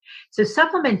So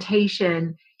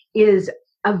supplementation is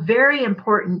a very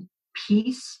important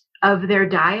piece of their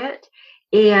diet.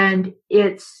 And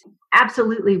it's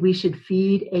absolutely, we should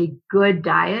feed a good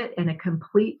diet and a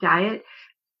complete diet.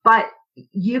 But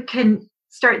you can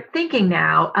start thinking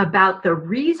now about the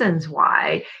reasons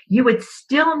why you would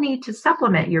still need to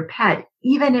supplement your pet,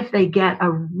 even if they get a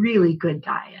really good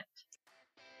diet.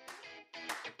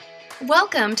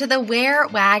 Welcome to the Wear,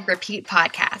 Wag, Repeat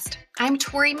podcast. I'm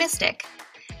Tori Mystic.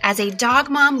 As a dog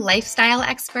mom lifestyle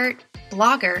expert,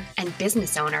 blogger, and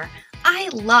business owner, I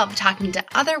love talking to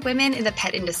other women in the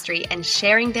pet industry and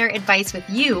sharing their advice with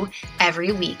you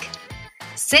every week.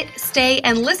 Sit, stay,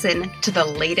 and listen to the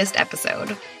latest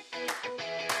episode.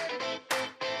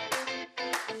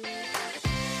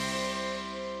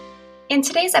 In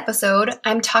today's episode,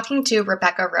 I'm talking to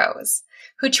Rebecca Rose,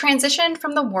 who transitioned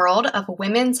from the world of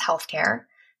women's healthcare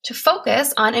to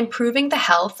focus on improving the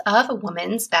health of a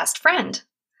woman's best friend.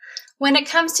 When it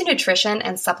comes to nutrition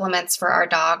and supplements for our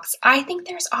dogs, I think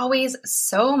there's always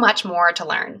so much more to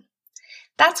learn.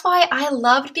 That's why I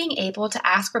loved being able to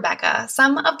ask Rebecca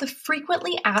some of the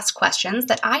frequently asked questions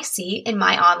that I see in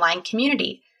my online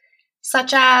community,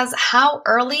 such as how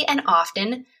early and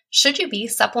often should you be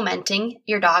supplementing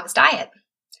your dog's diet?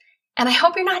 And I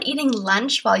hope you're not eating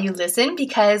lunch while you listen,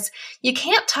 because you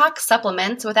can't talk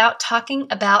supplements without talking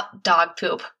about dog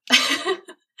poop.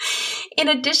 In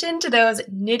addition to those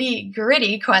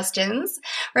nitty-gritty questions,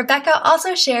 Rebecca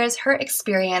also shares her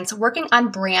experience working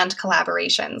on brand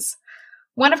collaborations.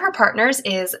 One of her partners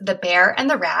is The Bear and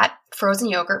the Rat, frozen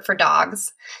yogurt for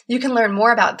dogs. You can learn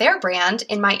more about their brand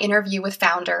in my interview with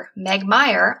founder Meg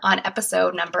Meyer on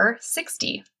episode number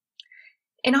 60.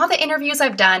 In all the interviews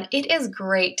I've done, it is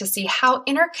great to see how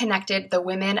interconnected the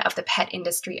women of the pet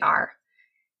industry are.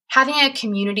 Having a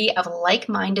community of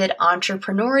like-minded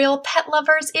entrepreneurial pet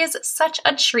lovers is such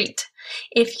a treat.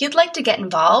 If you'd like to get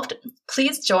involved,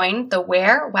 please join the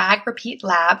Wear, Wag, Repeat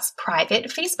Labs private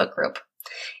Facebook group.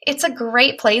 It's a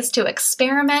great place to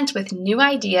experiment with new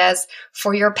ideas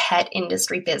for your pet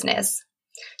industry business.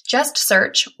 Just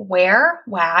search Wear,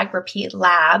 Wag, Repeat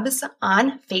Labs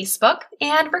on Facebook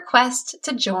and request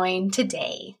to join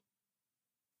today.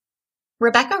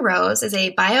 Rebecca Rose is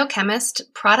a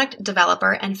biochemist, product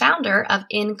developer, and founder of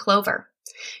In Clover.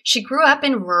 She grew up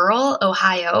in rural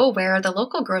Ohio, where the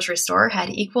local grocery store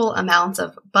had equal amounts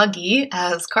of buggy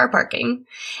as car parking.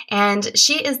 And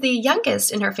she is the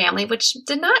youngest in her family, which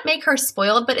did not make her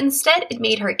spoiled, but instead it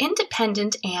made her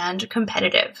independent and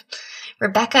competitive.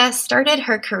 Rebecca started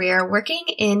her career working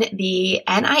in the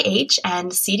NIH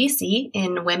and CDC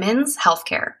in women's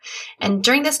healthcare. And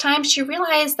during this time, she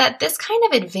realized that this kind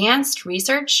of advanced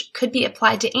research could be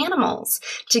applied to animals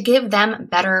to give them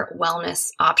better wellness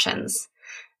options.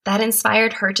 That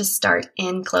inspired her to start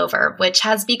In Clover, which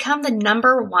has become the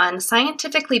 #1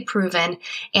 scientifically proven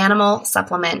animal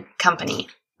supplement company.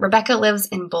 Rebecca lives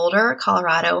in Boulder,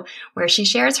 Colorado, where she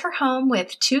shares her home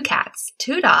with 2 cats,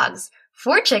 2 dogs,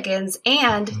 4 chickens,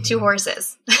 and 2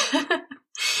 horses.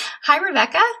 Hi,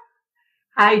 Rebecca.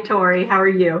 Hi, Tori. How are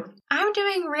you? I'm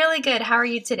doing really good. How are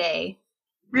you today?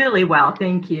 Really well,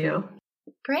 thank you.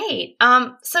 Great.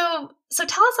 So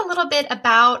tell us a little bit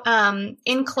about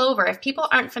In Clover. If people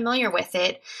aren't familiar with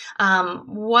it,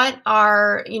 what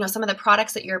are some of the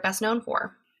products that you're best known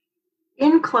for?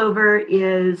 In Clover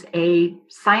is a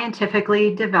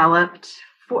scientifically developed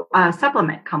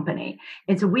supplement company.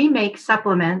 And so we make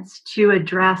supplements to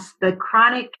address the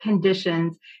chronic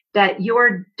conditions that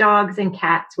your dogs and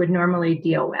cats would normally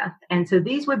deal with. And so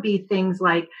these would be things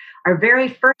like our very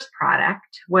first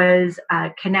product was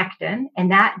Connectin,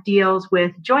 and that deals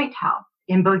with joint health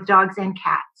in both dogs and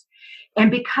cats.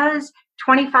 And because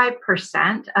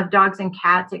 25% of dogs and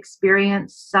cats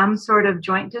experience some sort of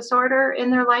joint disorder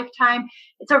in their lifetime,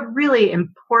 it's a really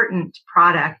important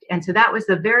product. And so that was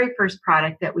the very first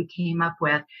product that we came up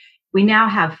with. We now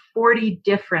have 40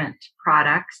 different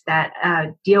products that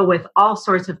deal with all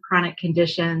sorts of chronic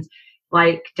conditions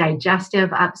like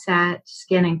digestive upset,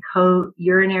 skin and coat,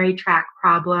 urinary tract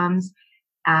problems,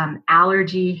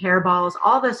 allergy, hairballs,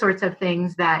 all the sorts of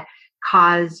things that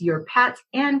cause your pets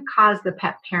and cause the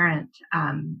pet parent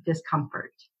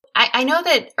discomfort. I know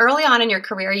that early on in your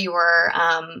career, you were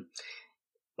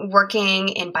working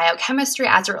in biochemistry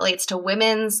as it relates to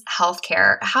women's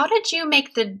healthcare. How did you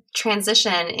make the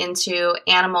transition into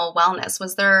animal wellness?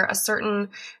 Was there a certain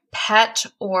pet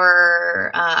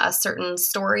or a certain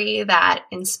story that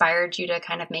inspired you to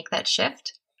kind of make that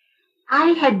shift?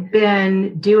 I had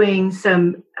been doing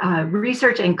some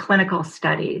research and clinical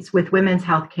studies with women's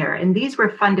healthcare, and these were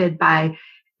funded by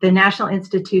the National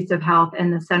Institutes of Health,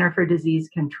 and the Center for Disease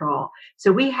Control.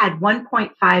 So we had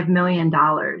 $1.5 million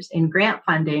in grant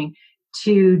funding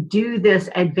to do this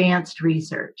advanced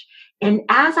research. And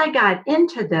as I got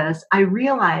into this, I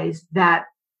realized that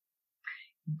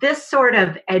this sort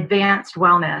of advanced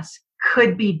wellness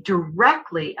could be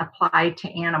directly applied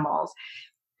to animals.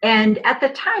 And at the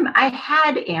time, I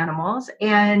had animals,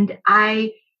 and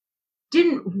I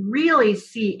didn't really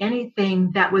see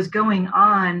anything that was going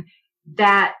on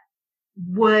that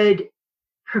would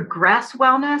progress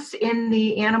wellness in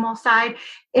the animal side.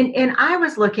 And I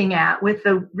was looking at, with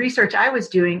the research I was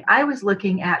doing, I was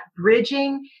looking at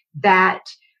bridging that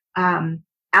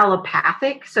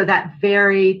allopathic, so that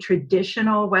very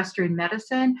traditional Western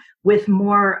medicine, with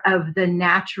more of the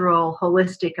natural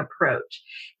holistic approach.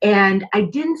 And I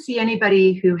didn't see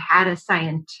anybody who had a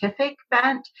scientific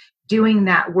bent doing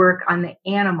that work on the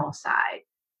animal side.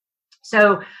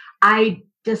 So I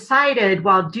decided,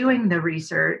 while doing the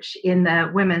research in the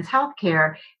women's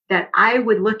healthcare, that I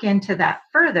would look into that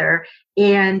further,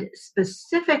 and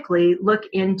specifically look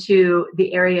into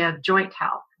the area of joint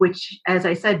health, which, as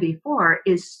I said before,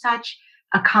 is such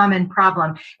a common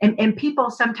problem. And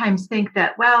people sometimes think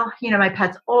that, well, my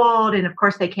pet's old, and of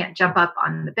course they can't jump up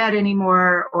on the bed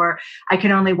anymore, or I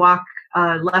can only walk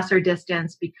a lesser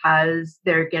distance because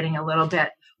they're getting a little bit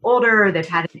older, or they've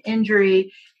had an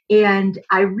injury. And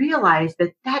I realized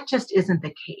that that just isn't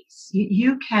the case.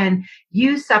 You can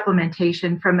use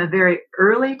supplementation from a very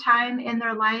early time in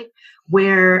their life,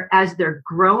 where as they're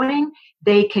growing,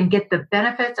 they can get the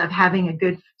benefits of having a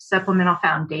good supplemental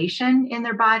foundation in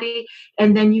their body,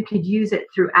 and then you could use it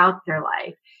throughout their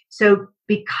life. So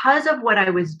because of what I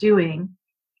was doing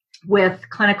with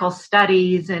clinical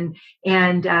studies and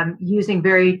using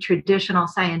very traditional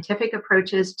scientific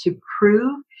approaches to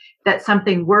prove that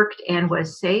something worked and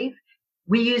was safe,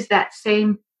 we use that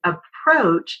same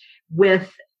approach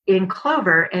in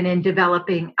Clover and in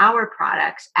developing our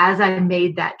products as I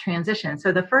made that transition.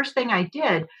 So the first thing I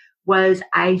did was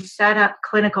I set up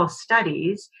clinical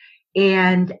studies,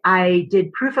 and I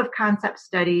did proof of concept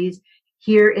studies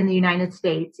here in the United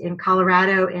States, in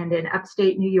Colorado and in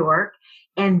upstate New York.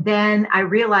 And then I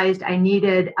realized I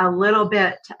needed a little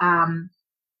bit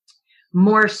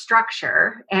more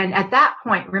structure. And at that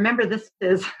point, remember, this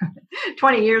is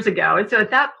 20 years ago. And so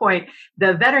at that point,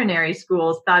 the veterinary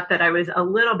schools thought that I was a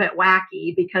little bit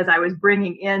wacky because I was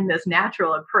bringing in this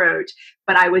natural approach,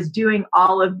 but I was doing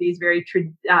all of these very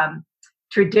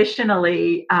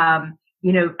traditionally,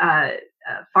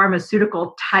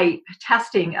 pharmaceutical type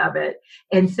testing of it.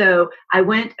 And so I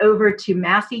went over to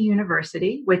Massey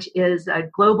University, which is a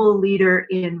global leader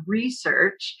in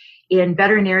research, in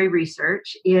veterinary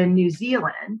research in New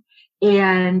Zealand.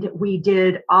 And we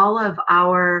did all of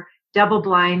our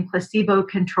double-blind,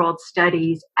 placebo-controlled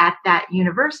studies at that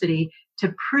university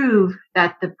to prove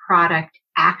that the product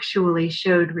actually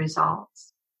showed results.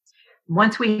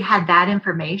 Once we had that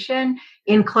information,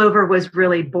 InClover was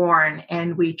really born,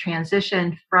 and we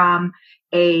transitioned from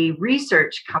a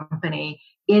research company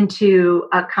into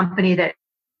a company that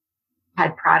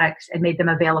had products and made them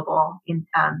available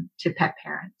to pet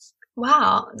parents.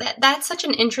 Wow, that's such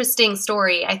an interesting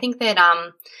story. I think that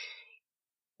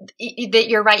that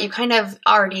you're right. You kind of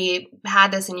already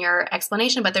had this in your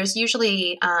explanation, but there's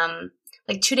usually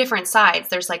like two different sides.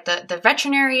 There's like the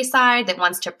veterinary side that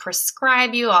wants to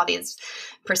prescribe you all these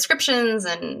prescriptions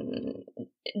and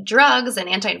drugs and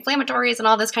anti-inflammatories and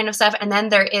all this kind of stuff. And then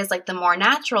there is like the more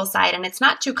natural side. And it's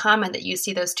not too common that you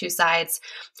see those two sides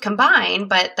combine,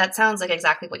 but that sounds like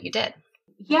exactly what you did.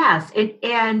 Yes.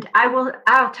 And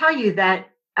I'll tell you that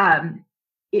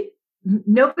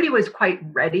nobody was quite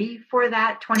ready for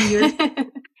that 20 years.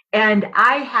 And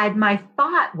my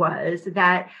thought was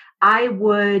that I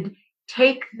would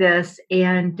take this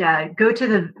and go to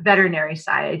the veterinary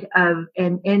side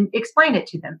and explain it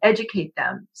to them, educate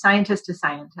them, scientist to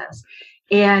scientist.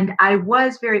 And I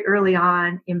was very early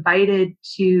on invited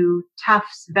to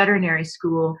Tufts Veterinary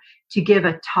School to give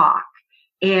a talk.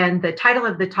 And the title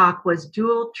of the talk was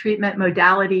Dual Treatment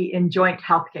Modality in Joint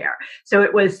Healthcare. So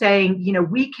it was saying,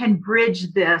 we can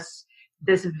bridge this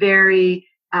very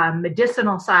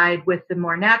medicinal side with the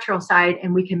more natural side,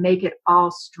 and we can make it all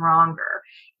stronger.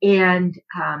 And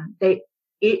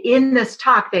in this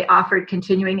talk, they offered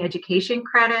continuing education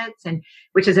credits,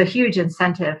 which is a huge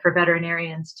incentive for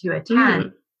veterinarians to attend.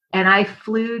 Mm. And I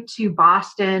flew to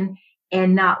Boston,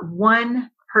 and not one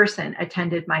person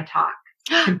attended my talk.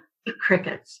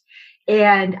 Crickets.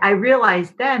 And I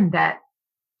realized then that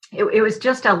it was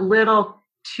just a little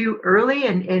too early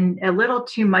and a little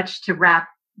too much to wrap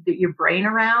your brain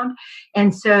around.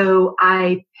 And so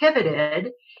I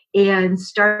pivoted and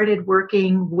started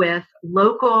working with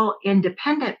local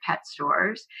independent pet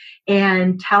stores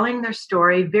and telling their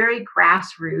story, very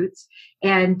grassroots,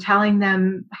 and telling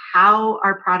them how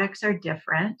our products are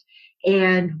different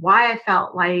and why I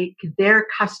felt like their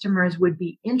customers would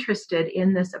be interested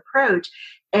in this approach.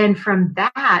 And from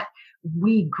that,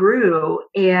 we grew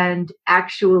and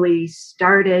actually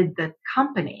started the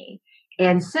company.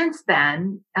 And since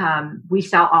then, we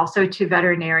sell also to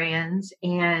veterinarians,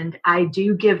 and I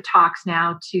do give talks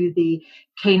now to the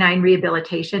Canine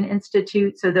Rehabilitation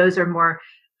Institute. So those are more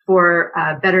for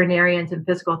veterinarians and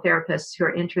physical therapists who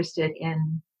are interested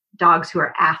in dogs who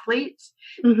are athletes.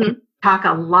 Mm-hmm. Talk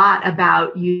a lot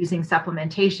about using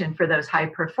supplementation for those high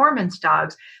performance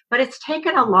dogs, but it's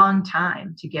taken a long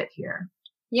time to get here.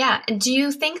 Yeah. Do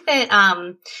you think that,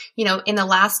 in the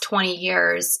last 20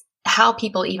 years, how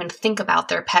people even think about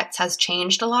their pets has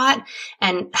changed a lot?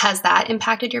 And has that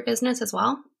impacted your business as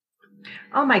well?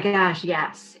 Oh my gosh,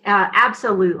 yes,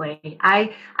 absolutely.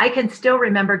 I can still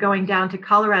remember going down to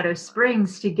Colorado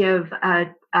Springs to give a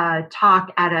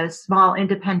talk at a small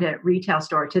independent retail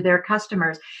store to their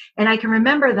customers, and I can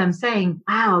remember them saying,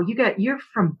 "Wow, you're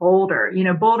from Boulder. You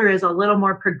know, Boulder is a little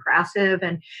more progressive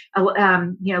and a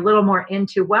little more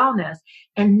into wellness."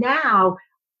 And now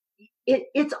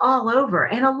it's all over,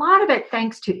 and a lot of it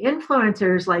thanks to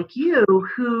influencers like you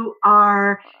who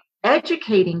are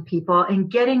educating people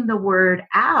and getting the word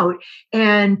out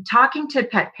and talking to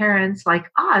pet parents like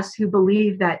us who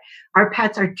believe that our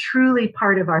pets are truly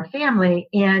part of our family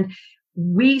and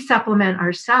we supplement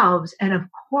ourselves. And of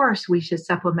course, we should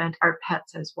supplement our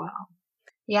pets as well.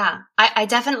 Yeah,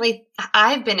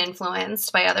 I've been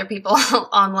influenced by other people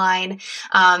online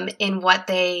in what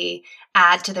they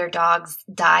add to their dogs'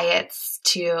 diets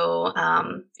to,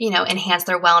 enhance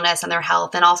their wellness and their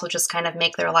health and also just kind of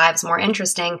make their lives more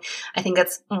interesting. I think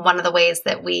that's one of the ways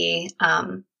that we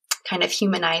kind of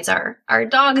humanize our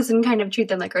dogs and kind of treat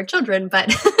them like our children.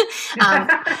 But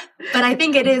but I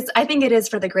think it is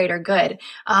for the greater good.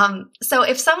 So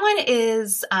if someone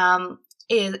is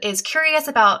curious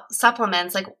about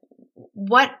supplements, like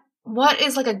what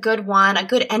is like a good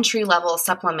entry level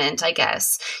supplement, I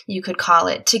guess you could call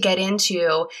it, to get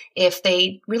into if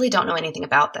they really don't know anything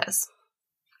about this?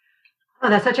 Oh,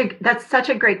 that's such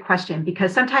a great question,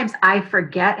 because sometimes I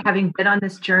forget, having been on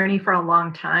this journey for a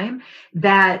long time,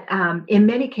 that in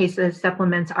many cases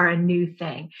supplements are a new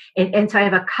thing. And so I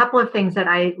have a couple of things that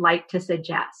I like to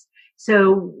suggest.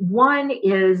 So one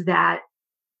is that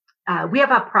we have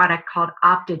a product called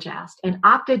Optigest, and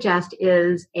Optigest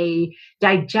is a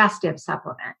digestive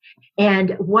supplement.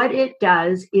 And what it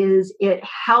does is it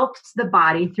helps the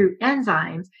body through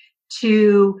enzymes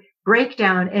to break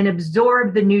down and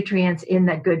absorb the nutrients in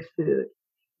the good food.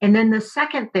 And then the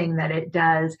second thing that it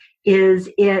does is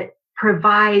it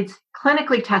provides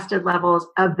clinically tested levels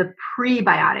of the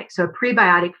prebiotic. So a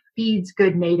prebiotic feeds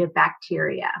good native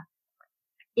bacteria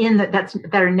that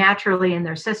are naturally in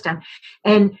their system.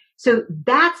 And so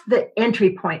that's the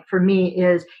entry point for me,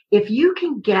 is if you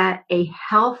can get a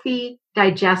healthy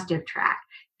digestive tract,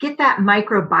 get that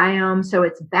microbiome so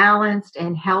it's balanced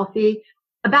and healthy.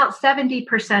 About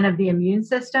 70% of the immune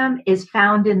system is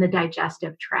found in the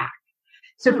digestive tract.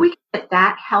 So if we get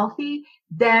that healthy,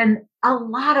 then a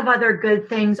lot of other good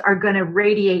things are going to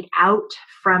radiate out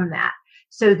from that.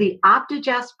 So the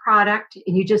Optigest product,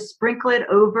 and you just sprinkle it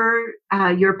over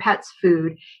your pet's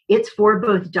food. It's for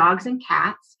both dogs and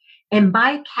cats. And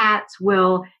my cats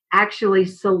will actually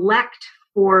select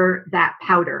for that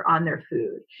powder on their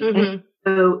food. Mm-hmm. And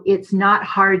so it's not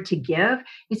hard to give.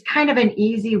 It's kind of an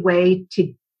easy way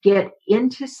to get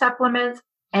into supplements.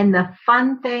 And the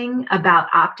fun thing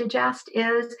about Optigest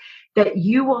is that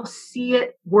you will see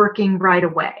it working right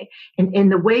away. And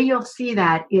the way you'll see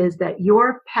that is that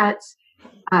your pet's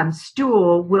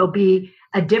stool will be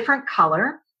a different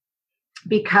color,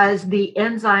 because the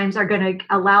enzymes are going to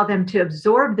allow them to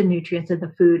absorb the nutrients of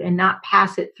the food and not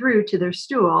pass it through to their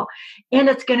stool. And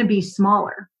it's going to be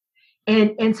smaller.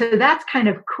 And so that's kind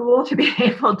of cool to be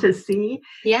able to see.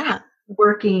 Yeah.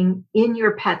 Working in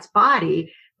your pet's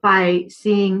body by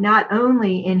seeing not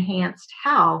only enhanced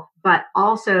health, but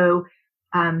also,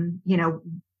 the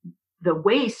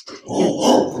waste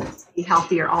is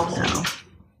healthier also.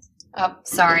 Oh,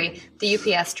 sorry. The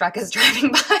UPS truck is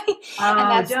driving by.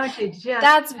 Oh, don't you just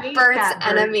that's Bert's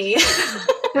enemy.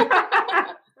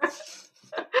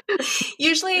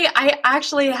 Usually, I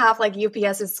actually have like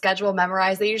UPS's schedule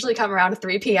memorized. They usually come around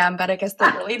 3 p.m., but I guess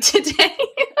they're early today.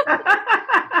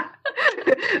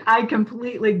 I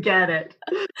completely get it.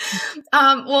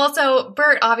 So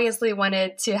Bert obviously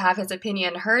wanted to have his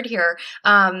opinion heard here.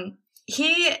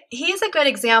 he's a good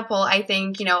example. I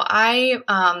think, I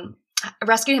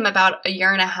rescued him about 1.5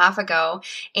 years ago,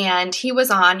 and he was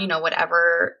on,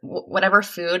 whatever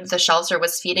food the shelter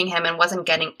was feeding him and wasn't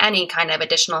getting any kind of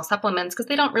additional supplements because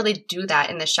they don't really do that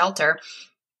in the shelter.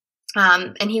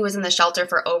 And he was in the shelter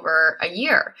for over a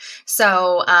year.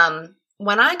 So,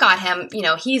 when I got him,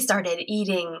 he started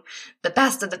eating the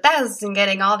best of the best and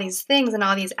getting all these things and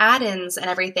all these add-ins and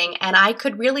everything. And I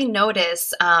could really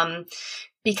notice,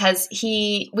 because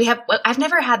I've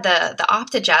never had the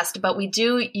Optigest, but we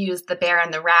do use the Bear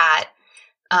and the Rat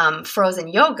frozen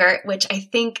yogurt, which I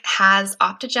think has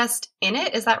Optigest in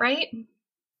it. Is that right?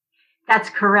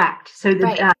 That's correct. So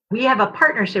Right. We have a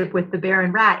partnership with the Bear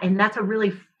and Rat, and that's a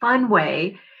really fun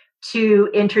way to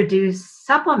introduce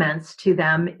supplements to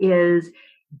them, is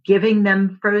giving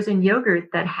them frozen yogurt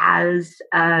that has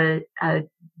a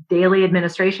daily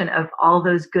administration of all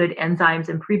those good enzymes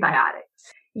and prebiotics.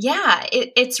 Yeah,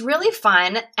 it's really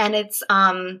fun. And it's,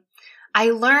 I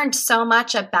learned so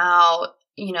much about,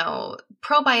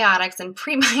 probiotics and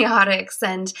prebiotics.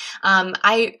 And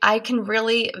I can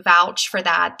really vouch for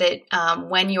that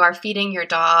when you are feeding your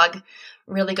dog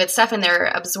really good stuff and they're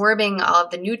absorbing all of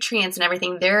the nutrients and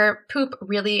everything, their poop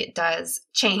really does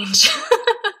change.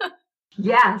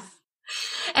 Yes.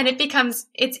 And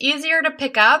it's easier to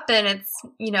pick up, and it's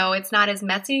not as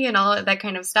messy and all of that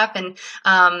kind of stuff. And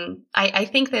I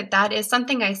think that is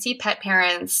something I see pet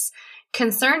parents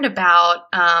concerned about,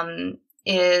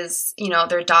 is,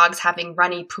 their dogs having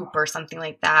runny poop or something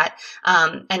like that.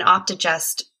 And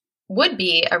Optigest would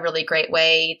be a really great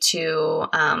way to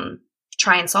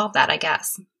try and solve that, I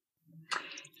guess.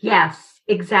 Yes,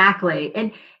 exactly.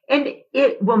 And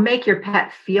it will make your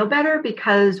pet feel better,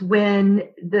 because when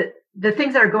the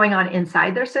things that are going on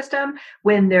inside their system,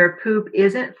 when their poop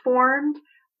isn't formed,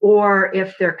 or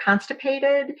if they're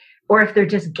constipated, or if they're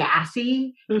just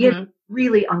gassy, it's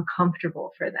really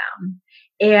uncomfortable for them.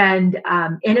 And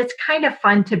it's kind of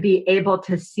fun to be able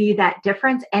to see that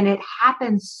difference. And it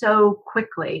happens so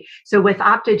quickly. So with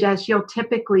Optigest, you'll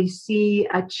typically see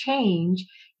a change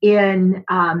in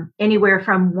anywhere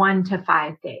from 1 to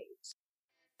 5 days.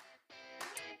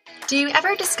 Do you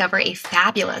ever discover a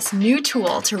fabulous new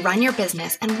tool to run your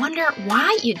business and wonder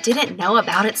why you didn't know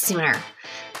about it sooner?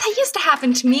 That used to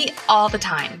happen to me all the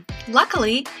time.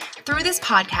 Luckily, through this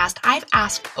podcast, I've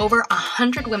asked over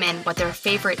 100 women what their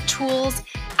favorite tools,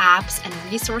 apps, and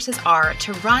resources are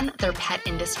to run their pet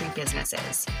industry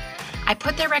businesses. I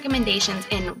put their recommendations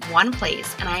in one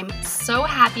place, and I'm so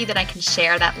happy that I can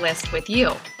share that list with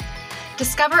you.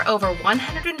 Discover over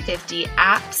 150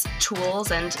 apps,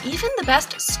 tools, and even the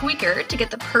best squeaker to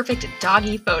get the perfect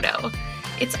doggy photo.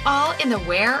 It's all in the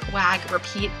Wear, Wag,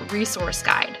 Repeat resource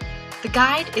guide. The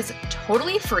guide is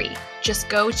totally free. Just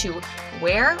go to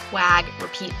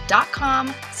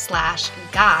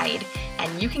wearwagrepeat.com/guide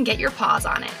and you can get your paws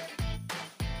on it.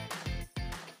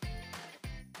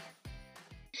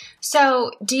 So,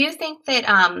 do you think that,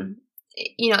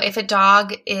 if a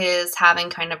dog is having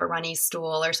kind of a runny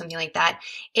stool or something like that,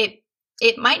 it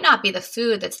might not be the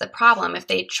food that's the problem. If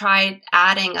they tried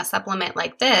adding a supplement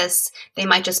like this, they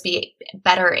might just be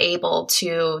better able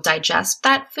to digest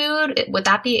that food. Would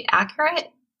that be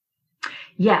accurate?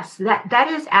 Yes, that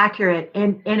is accurate.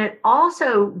 And it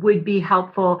also would be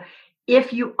helpful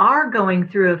if you are going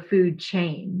through a food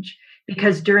change,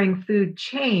 because during food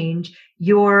change,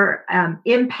 you're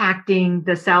impacting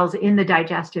the cells in the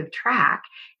digestive tract.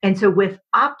 And so with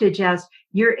Optigest,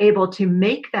 you're able to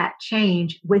make that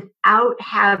change without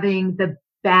having the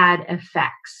bad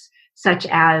effects, such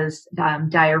as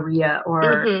diarrhea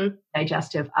or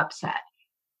digestive upset.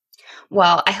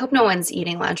 Well, I hope no one's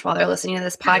eating lunch while they're listening to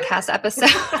this podcast episode.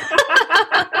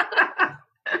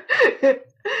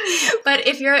 But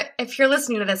if you're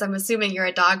listening to this, I'm assuming you're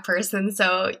a dog person,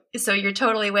 so you're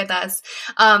totally with us.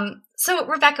 So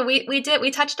Rebecca,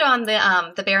 we touched on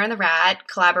the Bear and the Rat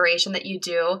collaboration that you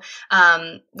do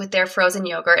with their frozen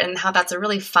yogurt, and how that's a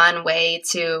really fun way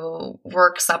to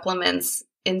work supplements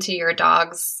into your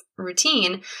dog's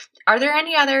routine. Are there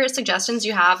any other suggestions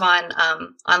you have on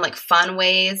like fun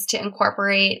ways to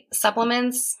incorporate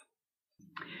supplements?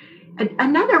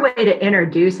 Another way to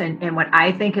introduce, and what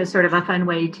I think is sort of a fun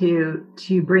way to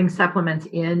bring supplements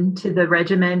into the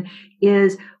regimen,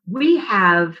 is we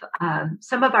have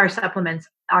some of our supplements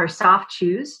are soft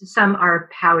chews. Some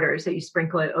are powders that you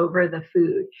sprinkle it over the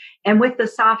food. And with the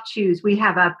soft chews, we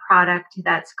have a product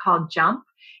that's called Jump.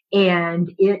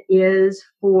 And it is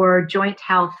for joint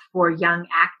health for young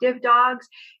active dogs.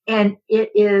 And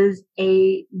it is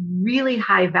a really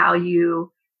high value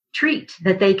treat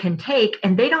that they can take,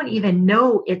 and they don't even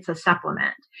know it's a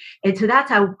supplement. And so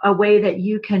that's a way that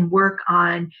you can work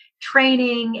on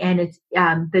training, and it's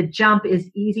the jump is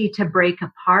easy to break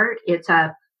apart. It's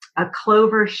a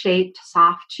clover shaped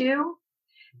soft chew.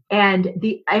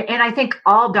 And I think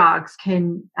all dogs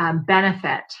can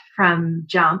benefit from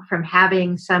jump, from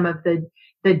having some of the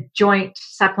joint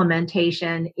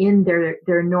supplementation in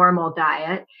their normal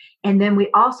diet. And then we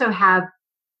also have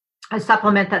a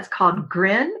supplement that's called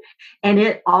Grin, and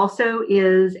it also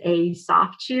is a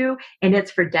soft chew, and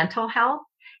it's for dental health.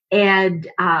 And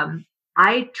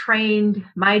I trained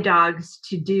my dogs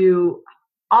to do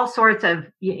all sorts of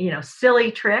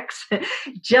silly tricks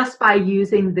just by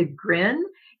using the Grin.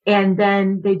 And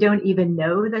then they don't even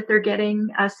know that they're getting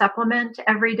a supplement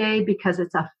every day, because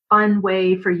it's a fun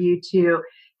way for you to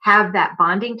have that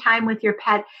bonding time with your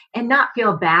pet and not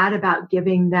feel bad about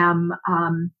giving them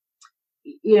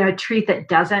a treat that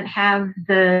doesn't have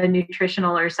the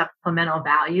nutritional or supplemental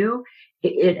value.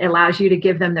 It allows you to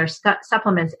give them their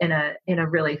supplements in a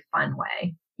really fun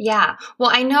way. Yeah.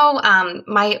 Well, I know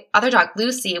my other dog,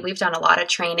 Lucy, we've done a lot of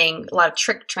training, a lot of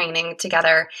trick training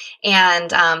together.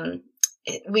 And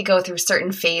we go through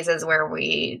certain phases where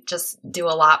we just do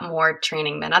a lot more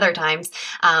training than other times.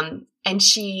 And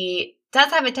she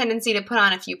does have a tendency to put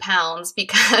on a few pounds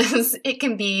because it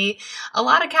can be a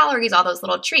lot of calories, all those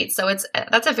little treats. So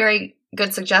that's a very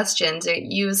good suggestion to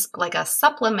use like a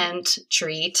supplement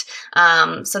treat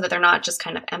so that they're not just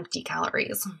kind of empty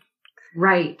calories.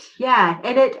 Right. Yeah.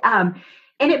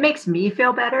 And it makes me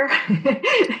feel better.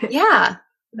 Yeah.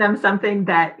 Them something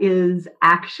that is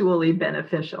actually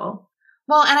beneficial.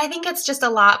 Well, and I think it's just a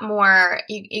lot more,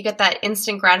 you get that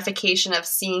instant gratification of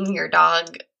seeing your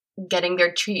dog getting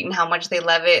their treat and how much they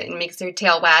love it and makes their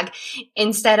tail wag,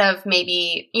 instead of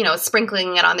maybe,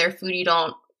 sprinkling it on their food. You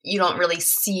don't really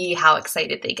see how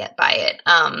excited they get by it.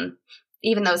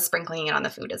 Even though sprinkling it on the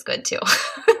food is good too.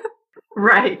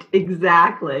 Right,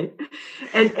 exactly.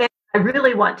 And I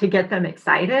really want to get them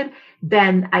excited,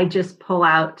 then I just pull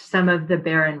out some of the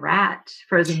Bear and Rat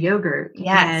frozen yogurt.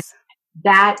 Yes. And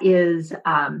that is,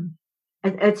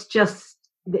 it's just,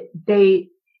 they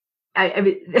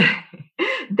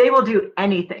will do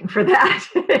anything for that.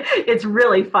 It's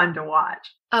really fun to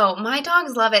watch. Oh, my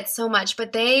dogs love it so much,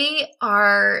 but they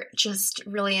are just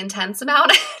really intense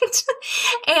about it.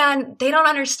 And they don't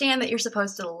understand that you're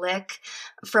supposed to lick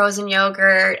frozen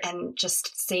yogurt and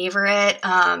just savor it.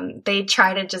 They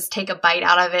try to just take a bite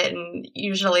out of it, and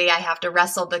usually I have to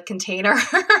wrestle the container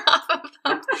off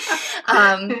of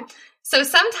them. So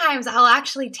sometimes I'll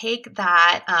actually take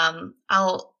that,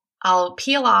 I'll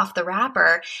peel off the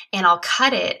wrapper and I'll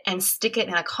cut it and stick it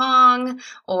in a Kong,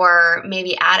 or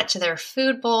maybe add it to their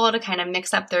food bowl to kind of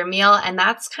mix up their meal. And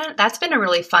that's been a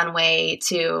really fun way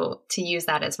to use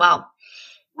that as well.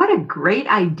 What a great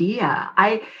idea.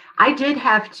 I did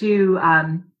have to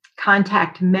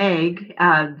contact Meg,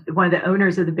 one of the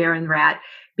owners of the Bear and Rat,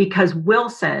 because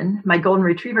Wilson, my golden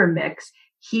retriever mix,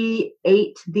 he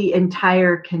ate the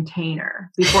entire container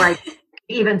before I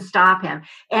even stop him.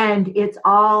 And it's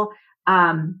all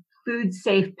food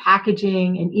safe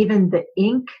packaging, and even the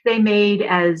ink they made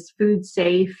as food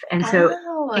safe. And so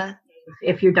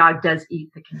if your dog does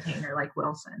eat the container like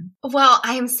Wilson. Well,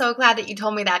 I am so glad that you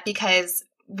told me that, because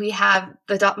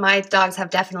my dogs have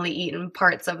definitely eaten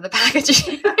parts of the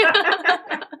packaging.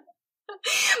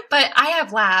 But I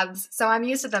have labs, so I'm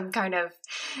used to them kind of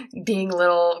being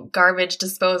little garbage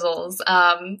disposals.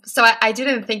 So I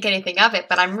didn't think anything of it,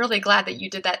 but I'm really glad that you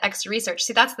did that extra research.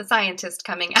 See, that's the scientist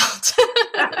coming out.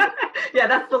 Yeah,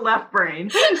 that's the left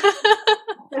brain.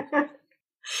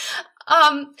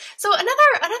 So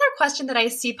another question that I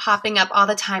see popping up all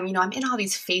the time, I'm in all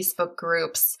these Facebook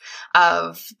groups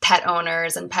of pet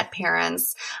owners and pet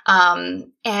parents.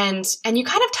 And you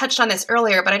kind of touched on this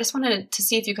earlier, but I just wanted to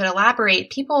see if you could elaborate.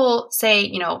 People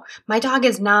say, my dog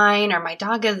is 9 or my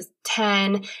dog is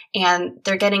 10 and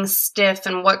they're getting stiff,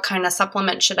 and what kind of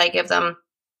supplement should I give them?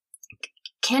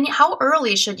 How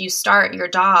early should you start your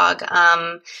dog?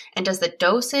 And does the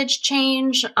dosage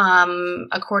change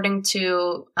according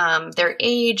to their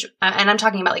age? And I'm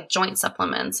talking about like joint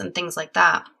supplements and things like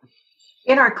that.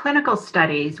 In our clinical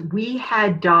studies, we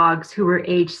had dogs who were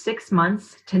aged 6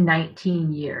 months to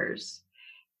 19 years.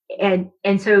 And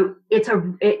so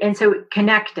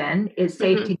Connectin is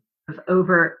safe to give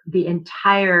over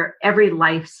every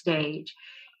life stage.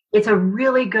 It's a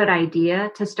really good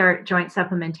idea to start joint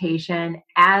supplementation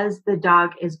as the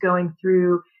dog is going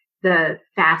through the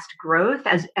fast growth.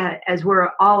 As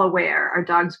we're all aware, our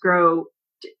dogs grow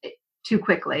too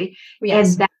quickly.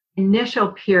 Yes. And that initial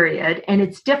period, and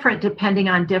it's different depending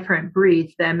on different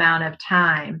breeds, the amount of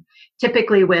time.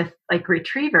 Typically with like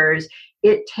retrievers,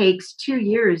 it takes 2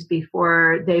 years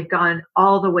before they've gone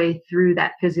all the way through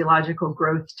that physiological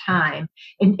growth time.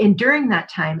 And during that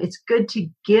time, it's good to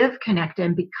give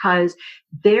Connectin because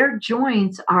their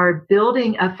joints are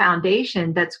building a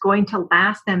foundation that's going to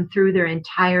last them through their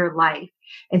entire life.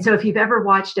 And so if you've ever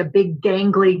watched a big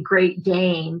gangly Great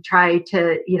Dane try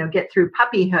to, get through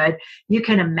puppyhood, you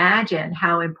can imagine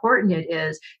how important it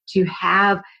is to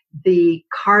have the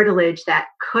cartilage, that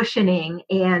cushioning,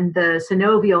 and the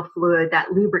synovial fluid,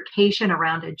 that lubrication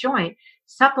around a joint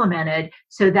supplemented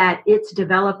so that it's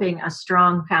developing a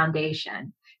strong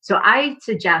foundation. So I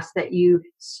suggest that you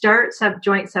start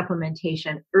joint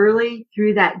supplementation early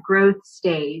through that growth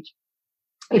stage.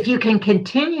 If you can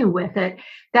continue with it,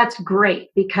 that's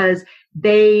great because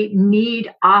they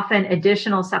need often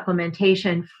additional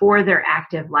supplementation for their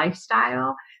active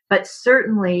lifestyle. But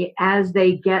certainly as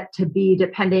they get to be,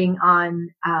 depending on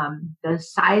the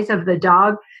size of the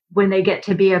dog, when they get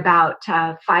to be about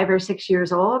 5 or 6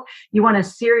 years old, you want to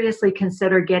seriously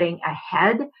consider getting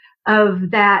ahead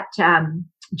of that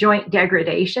joint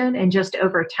degradation. And just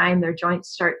over time, their joints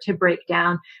start to break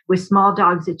down. With small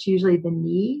dogs, it's usually the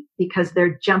knee because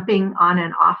they're jumping on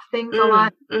and off things a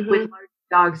lot. Mm-hmm. With large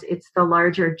dogs, it's the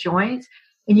larger joints.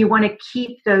 And you want to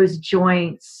keep those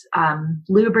joints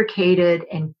lubricated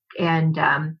and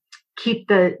keep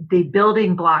the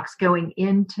building blocks going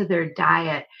into their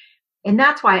diet. And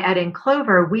that's why at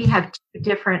Enclover, we have 2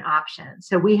 different options.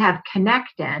 So we have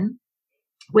Connectin,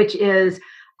 which is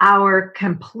our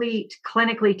complete,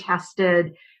 clinically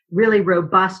tested, really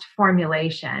robust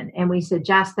formulation. And we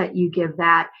suggest that you give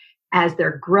that as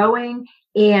they're growing.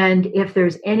 And if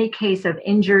there's any case of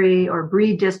injury or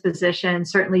breed disposition,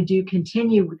 certainly do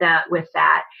continue with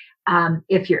that.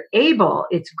 If you're able,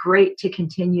 it's great to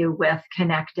continue with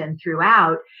Connectin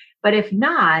throughout. But if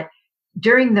not,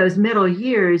 during those middle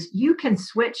years, you can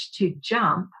switch to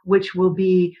Jump, which will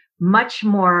be much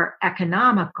more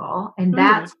economical. And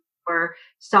that's for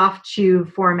soft chew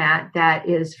format that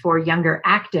is for younger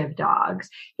active dogs.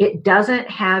 It doesn't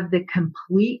have the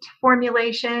complete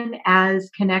formulation as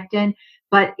Connectin,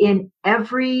 but in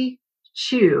every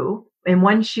chew, and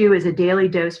one chew is a daily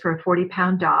dose for a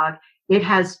 40-pound dog, it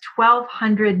has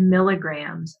 1,200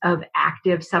 milligrams of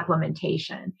active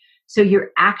supplementation. So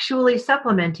you're actually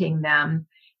supplementing them.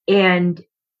 And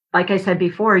like I said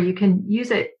before, you can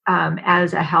use it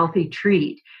as a healthy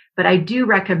treat. But I do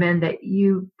recommend that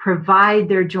you provide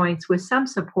their joints with some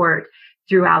support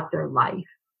throughout their life.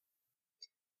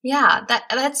 Yeah,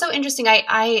 that's so interesting.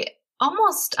 I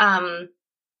almost thought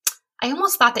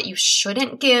that you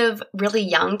shouldn't give really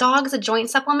young dogs a joint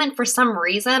supplement for some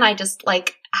reason. I just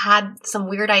had some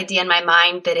weird idea in my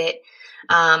mind that it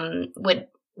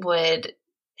would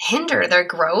hinder their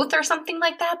growth or something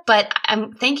like that. But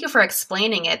thank you for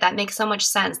explaining it. That makes so much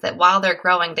sense that while they're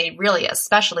growing, they really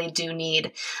especially do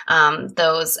need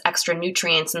those extra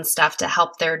nutrients and stuff to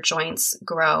help their joints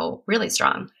grow really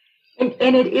strong.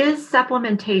 And it is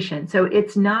supplementation. So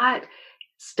it's not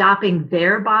stopping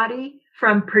their body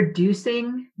from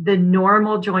producing the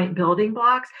normal joint building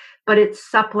blocks, but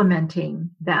it's supplementing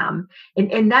them.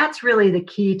 And that's really the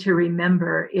key to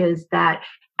remember, is that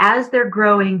as they're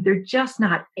growing, they're just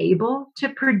not able to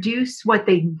produce what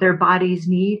their bodies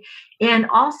need. And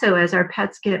also, as our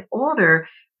pets get older,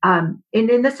 and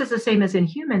this is the same as in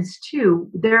humans too,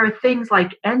 there are things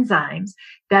like enzymes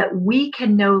that we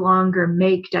can no longer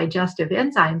make digestive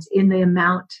enzymes in the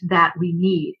amount that we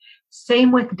need.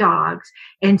 Same with dogs.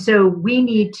 And so we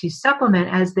need to supplement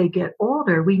as they get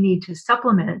older. We need to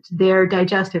supplement their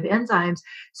digestive enzymes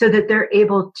so that they're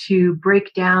able to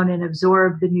break down and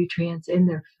absorb the nutrients in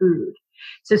their food.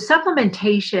 So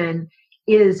supplementation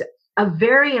is a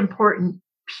very important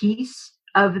piece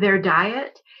of their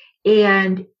diet.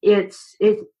 And it's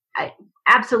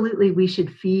absolutely, we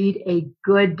should feed a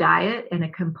good diet and a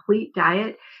complete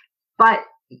diet, but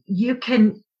you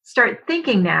can start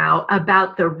thinking now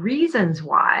about the reasons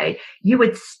why you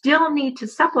would still need to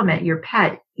supplement your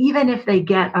pet, even if they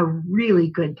get a really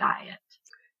good diet.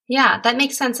 Yeah, that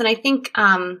makes sense. And I think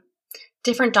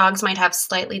different dogs might have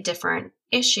slightly different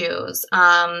issues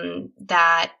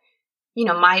that,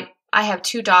 I have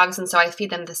 2 dogs, and so I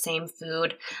feed them the same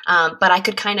food, but I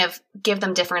could kind of give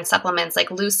them different supplements.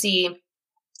 Like Lucy,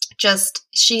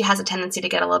 she has a tendency to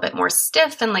get a little bit more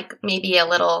stiff and maybe a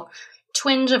little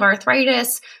twinge of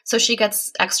arthritis, so she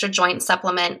gets extra joint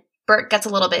supplement. Bert gets a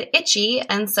little bit itchy,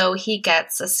 and so he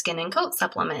gets a skin and coat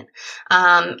supplement.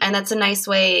 And that's a nice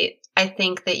way, I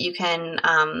think, that you can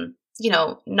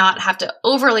not have to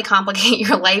overly complicate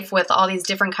your life with all these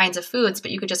different kinds of foods,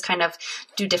 but you could just kind of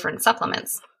do different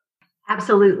supplements.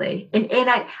 Absolutely. And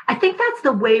I think that's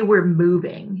the way we're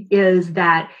moving, is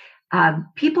that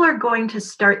people are going to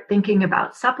start thinking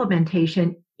about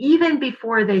supplementation even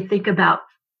before they think about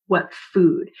what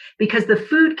food, because the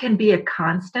food can be a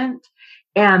constant,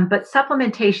 but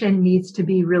supplementation needs to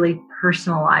be really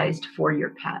personalized for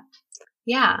your pet.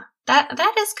 Yeah,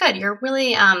 that is good. You're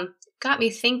really got me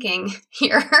thinking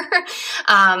here,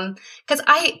 because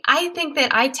I think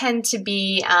that I tend to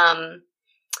be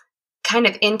kind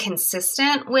of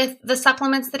inconsistent with the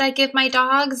supplements that I give my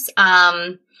dogs.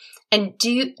 And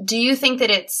do you think that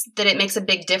it makes a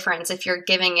big difference if you're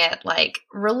giving it like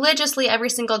religiously every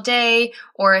single day,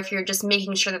 or if you're just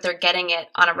making sure that they're getting it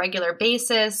on a regular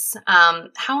basis?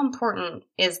 How important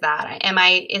is that?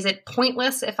 Is it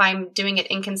pointless if I'm doing it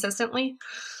inconsistently?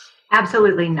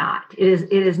 Absolutely not. It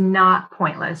is not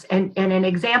pointless. And an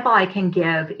example I can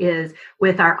give is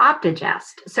with our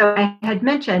Optigest. So I had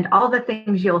mentioned all the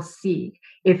things you'll see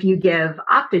if you give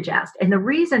Optigest. And the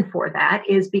reason for that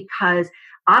is because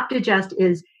Optigest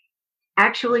is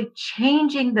actually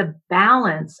changing the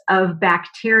balance of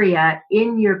bacteria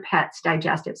in your pet's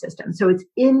digestive system. So it's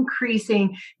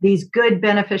increasing these good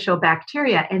beneficial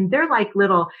bacteria, and they're like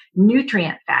little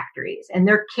nutrient factories, and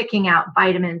they're kicking out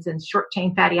vitamins and short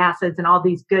chain fatty acids and all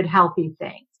these good healthy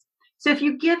things. So if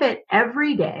you give it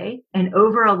every day and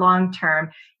over a long term,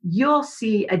 you'll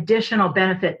see additional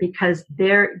benefit, because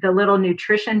the little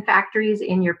nutrition factories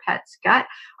in your pet's gut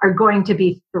are going to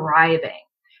be thriving.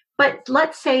 But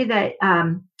let's say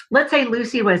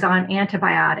Lucy was on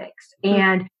antibiotics,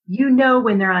 and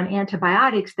when they're on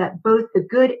antibiotics that both the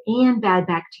good and bad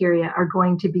bacteria are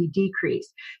going to be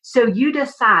decreased. So you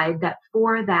decide that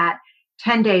for that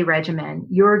 10-day regimen,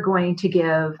 you're going to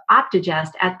give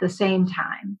Optigest at the same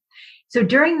time. So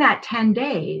during that 10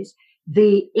 days,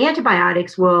 the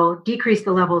antibiotics will decrease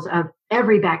the levels of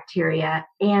every bacteria,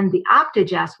 and the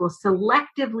Optigest will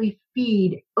selectively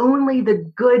feed only the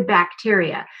good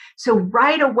bacteria. So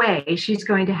right away, she's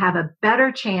going to have a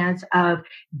better chance of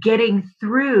getting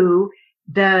through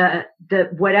the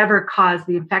whatever caused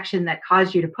the infection that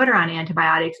caused you to put her on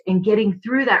antibiotics, and getting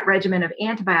through that regimen of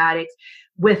antibiotics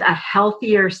with a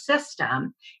healthier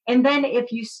system. And then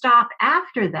if you stop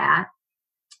after that,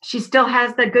 she still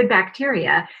has the good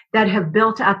bacteria that have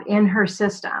built up in her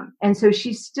system. And so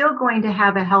she's still going to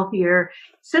have a healthier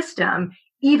system,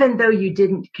 even though you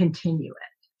didn't continue it.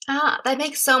 That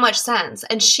makes so much sense.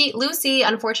 And Lucy,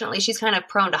 unfortunately, she's kind of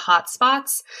prone to hot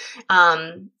spots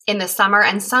in the summer.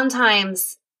 And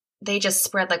sometimes they just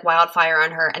spread like wildfire on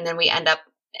her, and then we end up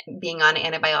being on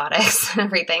antibiotics and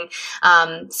everything.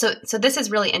 So this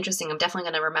is really interesting. I'm definitely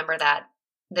going to remember that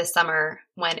this summer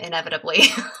when inevitably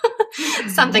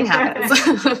something happens.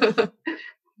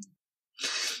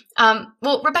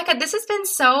 Well, Rebecca, this has been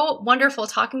so wonderful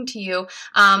talking to you.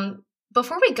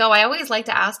 Before we go, I always like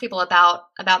to ask people about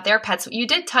their pets. You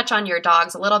did touch on your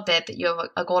dogs a little bit, that you have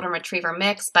a golden retriever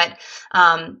mix, but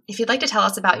if you'd like to tell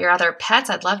us about your other pets,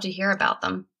 I'd love to hear about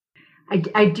them.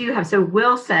 I do have. So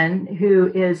Wilson,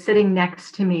 who is sitting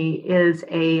next to me, is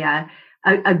a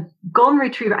golden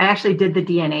retriever. I actually did the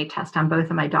DNA test on both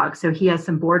of my dogs. So he has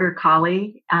some border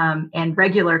collie and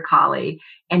regular collie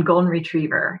and golden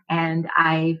retriever. And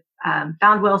I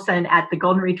found Wilson at the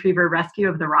Golden Retriever Rescue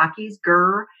of the Rockies,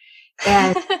 GRR.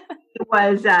 And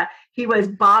he was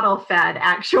bottle fed,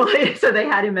 actually. So they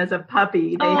had him as a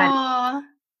puppy.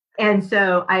 And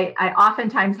so I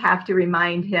oftentimes have to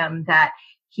remind him that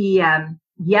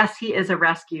yes, he is a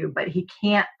rescue, but he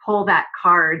can't pull that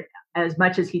card as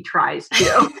much as he tries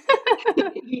to.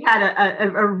 He had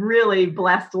a really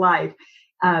blessed life.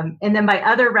 And then my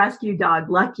other rescue dog,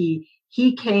 Lucky,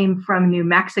 he came from New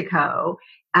Mexico.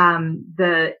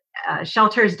 The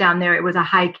shelters down there, it was a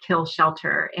high kill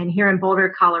shelter. And here in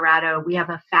Boulder, Colorado, we have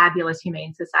a fabulous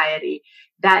humane society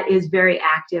that is very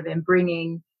active in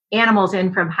bringing animals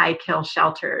in from high kill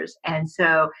shelters. And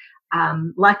so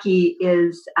Lucky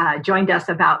joined us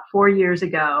about 4 years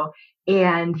ago.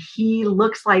 And he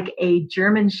looks like a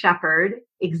German Shepherd,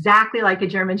 exactly like a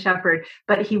German Shepherd,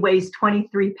 but he weighs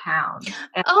 23 pounds.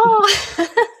 And he's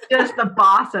just the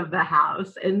boss of the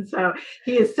house. And so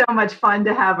he is so much fun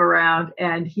to have around,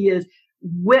 and he is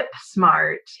whip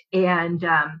smart, and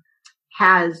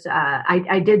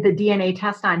I did the DNA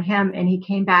test on him, and he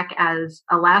came back as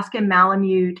Alaskan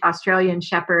Malamute, Australian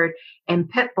Shepherd, and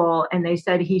Pit Bull. And they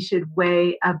said he should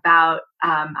weigh about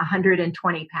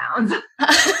 120 pounds.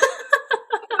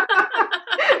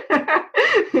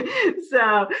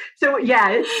 So yeah,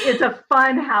 it's a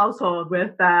fun household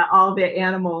with all the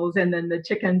animals and then the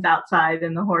chickens outside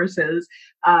and the horses.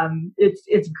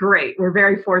 It's great. We're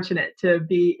very fortunate to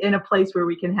be in a place where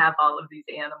we can have all of these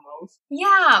animals.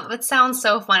 Yeah, that sounds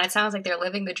so fun. It sounds like they're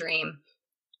living the dream.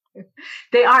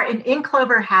 They are. And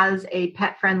InClover has a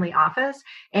pet-friendly office,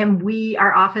 and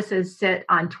our offices sit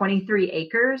on 23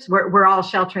 acres. We're all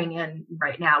sheltering in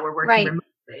right now. We're working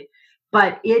remotely.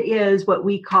 But it is what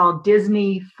we call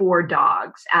Disney for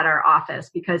dogs at our office,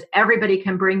 because everybody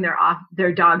can bring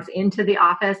their dogs into the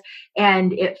office,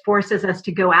 and it forces us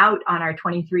to go out on our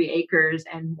 23 acres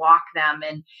and walk them.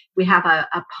 And we have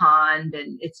a pond,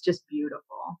 and it's just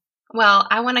beautiful. Well,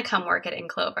 I want to come work at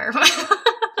InClover.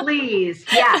 Please.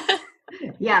 Yes.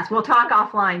 Yes. We'll talk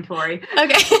offline, Tori.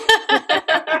 Okay.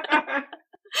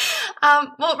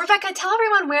 Well, Rebecca, tell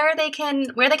everyone where they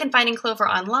can find InClover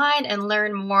online and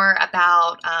learn more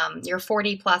about your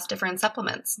 40 plus different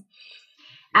supplements.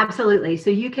 Absolutely. So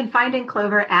you can find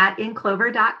InClover at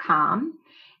inclover.com.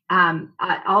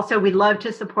 Also, we'd love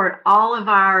to support all of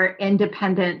our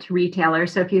independent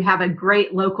retailers. So if you have a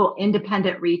great local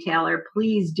independent retailer,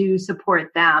 please do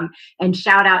support them. And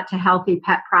shout out to Healthy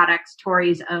Pet Products,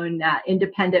 Tori's own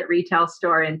independent retail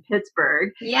store in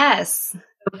Pittsburgh. Yes.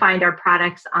 You'll find our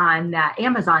products on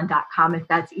Amazon.com if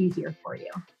that's easier for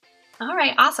you. All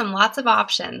right. Awesome. Lots of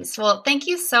options. Well, thank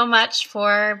you so much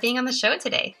for being on the show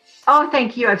today. Oh,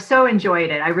 thank you. I've so enjoyed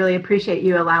it. I really appreciate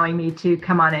you allowing me to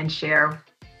come on and share.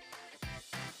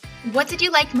 What did you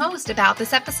like most about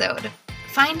this episode?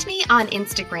 Find me on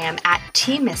Instagram at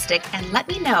TMystic and let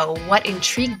me know what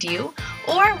intrigued you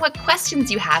or what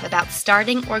questions you have about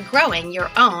starting or growing your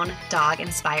own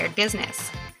dog-inspired business.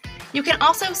 You can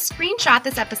also screenshot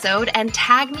this episode and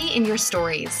tag me in your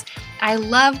stories. I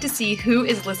love to see who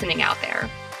is listening out there.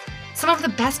 Some of the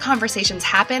best conversations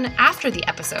happen after the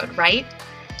episode, right?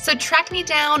 So track me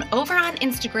down over on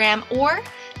Instagram or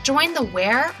join the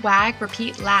Wear, Wag,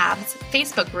 Repeat Labs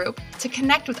Facebook group to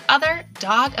connect with other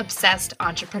dog-obsessed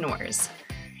entrepreneurs.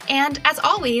 And as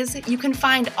always, you can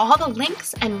find all the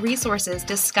links and resources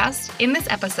discussed in this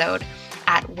episode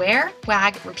at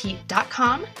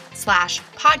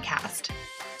wearwagrepeat.com/podcast.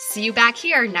 See you back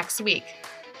here next week.